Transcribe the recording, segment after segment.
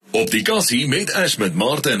Op die Kassie met Ash met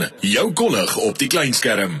Martin, jou kollig op die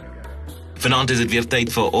kleinskerm. Vanaand is dit weer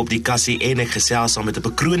tyd vir Op die Kassie en ek gesels saam met 'n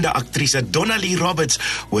bekroonde aktrise Donnalee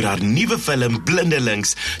oor haar nuwe film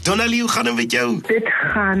Blindelings. Donnalee, hoe gaan dit met jou? Dit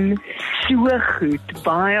gaan so goed.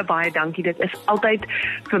 Baie dankie. Dit is altyd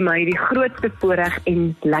vir my die grootste voorreg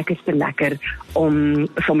en lekkerste lekker om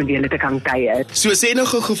sommer julle te kan kuier. So sê nou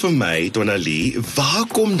gou vir my, Donnalee, waar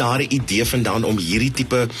kom daardie idee vandaan om hierdie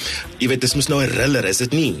tipe, jy weet, dis mos nou 'n riller, is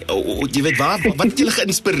dit nie? Jy weet, wat het julle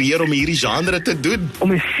geïnspireer om hierdie genre te doen?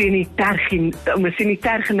 Om 'n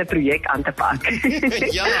senutergende projek aan te pak.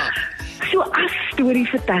 Ja. So as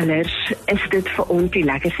storievertellers is dit vir ons die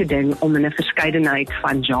lekkerste ding om in 'n verskeidenheid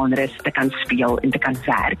van genres te kan speel en te kan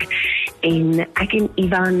werk. En ek en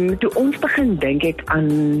Ivan, toe ons begin dink het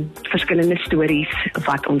aan verskillende stories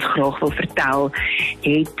wat ons graag wil vertel,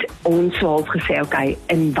 het ons so half gesê, okay,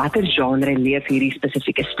 in watter genre leef hierdie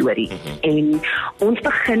spesifieke storie? En ons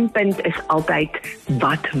beginpunt is altyd,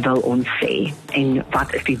 wat wil ons sê? En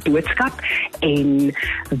wat is die boodskap? En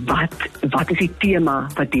wat is die tema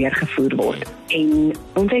wat deurgevoer word? En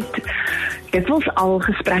ons het dikwels al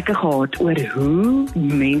gesprekke gehad oor hoe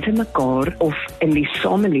mense mekaar of in die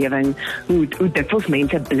samelewing, hoe dikwels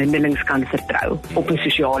mense blindelings kan vertrou op 'n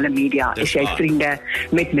sosiale media. As jy vriende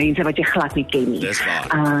met mense wat jy glad nie ken nie.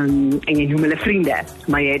 En jy noem hulle vriende,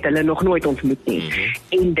 maar jy het hulle nog nooit ontmoet nie.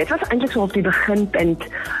 En dit was eintlik so op die beginpunt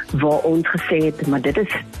waar ons gesê het, maar dit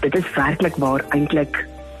is werklik waar eintlik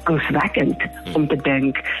angswekkend om te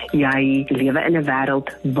dink, jy lewe in 'n wêreld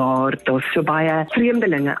waar daar so baie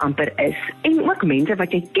vreemdelinge amper is, en ook mense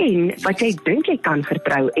wat jy ken, wat jy dink jy kan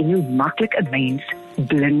vertrou, en hoe maklik 'n mens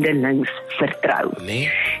blindelings vertrou. Nee.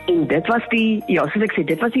 En dit was soos ek sê,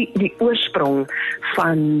 dit was die oorsprong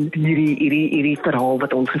van hierdie verhaal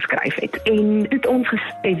wat ons geskryf het. En het ons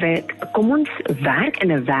gesê, kom ons werk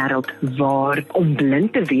in 'n wêreld waar om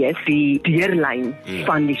blind te wees die deurlyn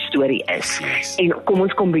van die storie is. Yes. En kom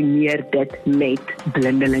ons kombineer dit met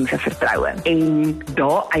blindelingse vertroue. En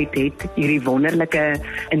daaruit het hierdie wonderlike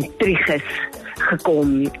intriges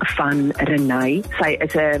gekom van Renee. Sy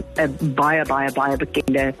is 'n baie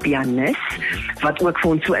bekende pianis, wat ook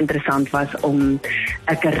vir ons so interessant was om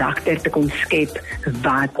 'n karakter te kon skep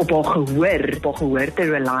wat op haar gehoor te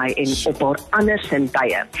rely en op haar ander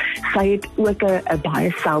sintuie. Sy het ook 'n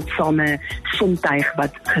baie seldsame sintuig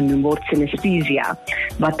wat genoem word synesthesia,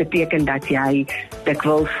 wat beteken dat jy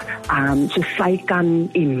dikwels so sy kan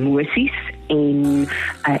emosies en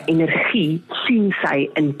energie sien sy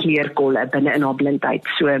in kleurkolle binne in haar blindheid.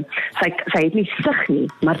 So sy het nie sig nie,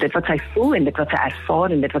 maar dit wat sy voel en dit wat sy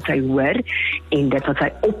ervaar en dit wat sy hoor en dit wat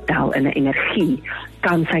sy optel in 'n energie,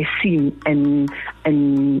 kan sy sien in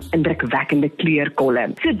indrukwekkende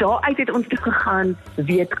kleurkolle. So daaruit het ons toe gegaan,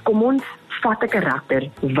 kom ons vat 'n karakter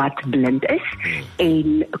wat blind is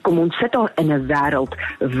en kom ons sit haar in 'n wêreld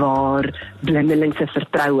waar blindelingse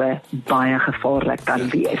vertroue baie gevaarlik kan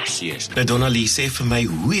wees. Yes. Nou Donnalee, sê vir my,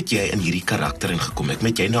 hoe het jy in hierdie karakter ingekom? Ek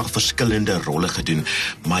met jy nog verskillende rolle gedoen,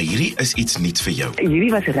 maar hierdie is iets nuuts vir jou.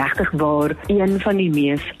 Hierdie was regtig waar een van die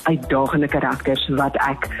mees uitdagende karakters wat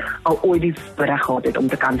ek al ooit die voorreg gehad het om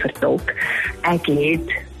te kan vertolk. Ek het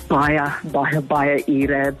baie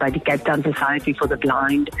ure by die Cape Town Society for the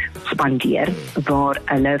Blind spandeer, waar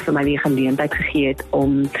hulle vir my die geleentheid gegee het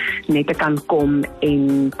om net te kan kom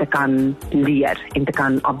en te kan leer en te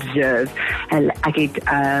kan observe. Ek het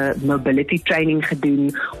mobility training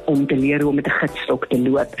gedoen om te leer hoe om met 'n gidsstok te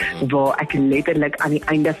loop, waar ek letterlik aan die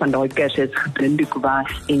einde van daai kursus geblinddoek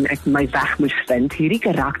was en ek my weg moes vind. Hierdie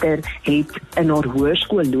karakter het in haar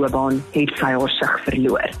hoërskoolloopbaan het sy haar sig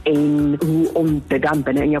verloor, en hoe om dit dan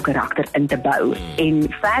binne in jou karakter in te bou. En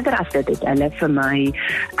verder as dit het hulle vir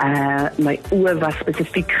my oë was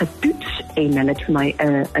spesifiek getoets en hulle het vir my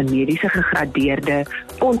 'n mediese gegradeerde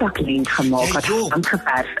kontaklens gemaak wat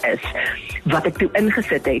handgeverf is, wat ek toe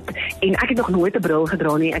ingesit het. En ek het nog nooit 'n bril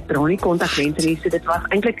gedra nie, ek dra nie kontaklense nie, so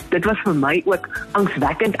dit was vir my ook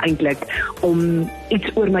angswekkend eintlik om iets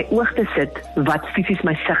oor my oog te sit wat fisies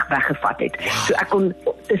my sig weggevat het. So ek kon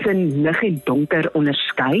tussen lig en donker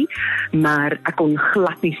onderskei, maar ek kon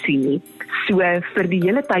glad nie sien nie. So vir die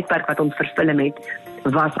hele tydperk wat ons verfilm het,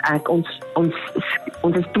 was ek ons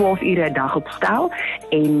is 12 ure 'n dag op stel,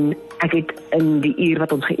 en ek het in die uur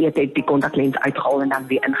wat ons geëet het die kontaklens uitgehaal en dan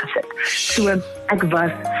weer ingesit. So ek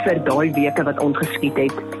was vir daai weke wat ons geskiet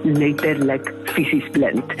het letterlik fisies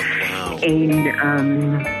blind. En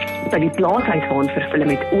by die plaashuis waar ons verfilm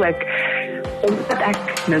het ook, omdat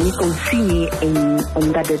ek nou nie kon sien nie, en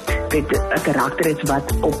omdat dit 'n karakter is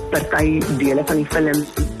wat op party dele van die film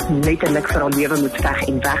letterlik vir haar lewe moet veg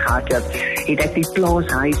en weghardloop, het ek die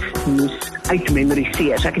plaashuis moes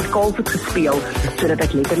uitmemoriseer. So ek het kaalvoet gespeel, sodat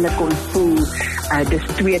ek letterlik kon voel, dis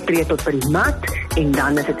 2 tree tot by die mat, en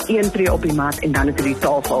dan is dit 1 tree op die mat, en dan is dit die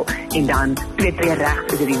tafel, en dan 2 tree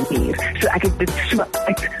regs is dit die muur. So ek het dit so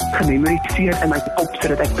uitgememoriseer in my kop,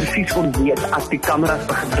 sodat ek presies kon weet, as die kameras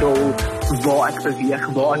begin rol, waar ek beweeg,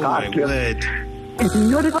 waar ek hardloop.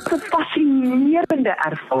 Ja, dit was 'n fascinerende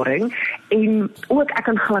ervaring, en ook ek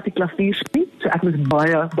kan glad die klavier speel, so ek moes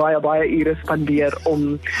baie ure spandeer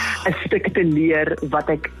om 'n stuk te leer wat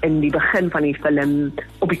ek in die begin van die film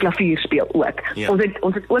op die klavier speel ook. Ja.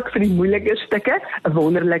 Ons het ook vir die moeilike stukke 'n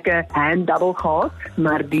wonderlike hand double gehad,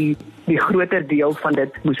 maar die groter deel van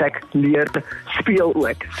dit moes ek leer speel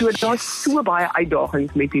ook. So daar's so baie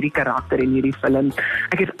uitdagings met hierdie karakter en hierdie film.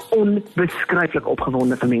 Ek is onbeskryflik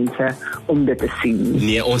opgewonde vir mense om dit te sien.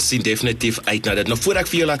 Nee, ons sien definitief uit na dit. Nou voor ek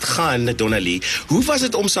vir jou laat gaan, Donnalee, hoe was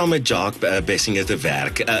dit om saam met Jacques Bessinger te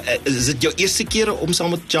werk? Is dit jou eerste keer om saam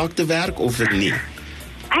met Jacques te werk of dit nie?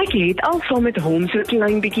 Ek het al saam met hom so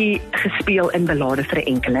klein bietjie gespeel in Ballade vir 'n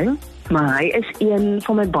enkeling, maar hy is een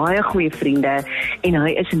van my baie goeie vriende en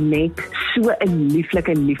hy is net so 'n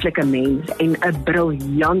lieflike mens en 'n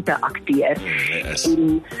briljante akteur.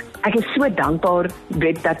 En ek is so dankbaar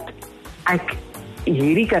dat ek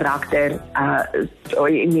hierdie karakter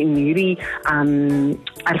in hierdie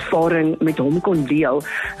ervaring met hom kon deel,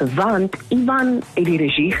 want Ivan het die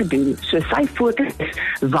regie gedoen, so sy fokus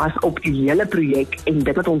was op die hele projek en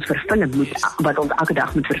dit wat ons verfilm wat ons elke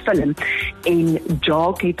dag moet verfilm, en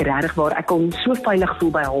Jacques het regtig waar ek kon so veilig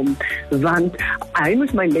voel by hom, want hy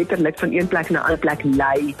moes my letterlik van een plek na 'n ander plek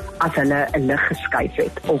lei as hulle 'n lig geskuif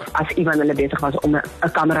het, of as Ivan hulle besig was om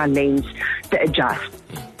 'n kamera lens te adjust,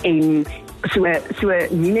 en so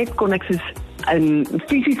nie net kon ek soos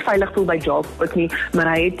fisies veilig voel by Jacques ook nie,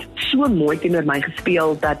 maar hy het so mooi teenoor my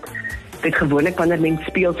gespeel dat dit gewoonlik wanneer mens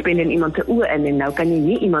speel in iemand se oë in, en nou kan jy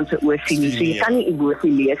nie iemand se oë sien nie, so jy kan nie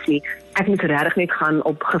emosie lees nie. Ek moet regtig net gaan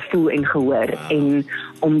op gevoel en gehoor, en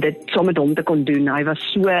om dit saam met hom te kon doen, hy was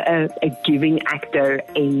so 'n giving actor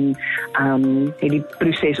en het die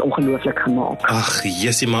proses ongelooflik gemaak. Ag,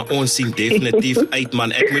 Jessie, maar ons sien definitief uit,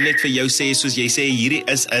 man. Ek moet net vir jou sê, soos jy sê, hierdie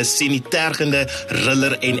is 'n senutergende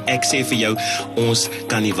riller, en ek sê vir jou, ons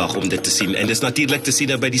kan nie wag om dit te sien, en dis natuurlik te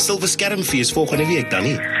sien by die Silwerskermfees volgende week, dan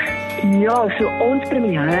nie? Ja, so ons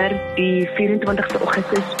premier die 24ste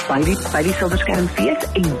Augustus by die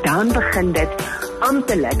Silwerskermfees, en dan begin dit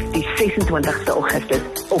amptelik die 26ste Augustus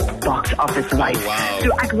op Box Office wys. Wow. So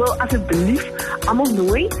ek wil asseblief almal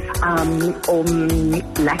nooi om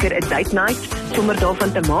lekker 'n date night sommer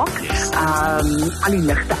daarvan te maak. Al die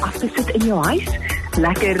ligte af te sit in jou huis,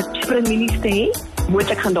 lekker springmielies te hê.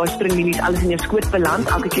 Moontlik gaan daai springmielies alles in jou skoot beland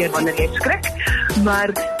elke keer wanneer jy skrik, maar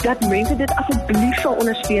dat mense dit asseblief sal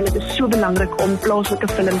ondersteun. Dit is so belangrik om plaaslike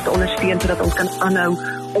films te ondersteun sodat ons kan aanhou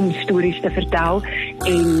om stories te vertel,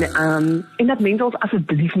 en dat mense ons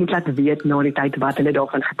asseblief moet laat weet na die tyd wat hulle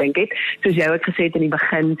daarvan gedink het. Soos jy ook gesê het in die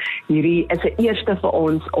begin, hierdie is 'n eerste vir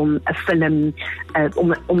ons om 'n film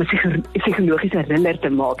om 'n psigologiese thriller te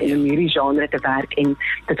maak en om hierdie genre te werk, en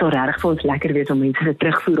dit sal regtig vir ons lekker wees om mense se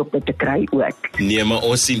terugvoer op dit te kry ook. Nee, maar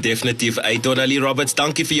ons sien definitief uit. Donnalee Roberts,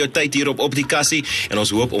 dankie vir jou tyd hier op die Kassie, en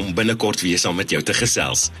ons hoop om binnekort weer saam met jou te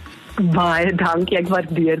gesels. Baie dankie, ek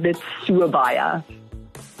waardeer dit so baie.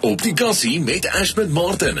 Op die Kassie met Ashmit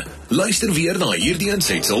Martin. Luister weer na hierdie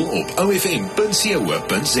insetsel op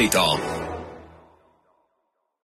ofm.co.za.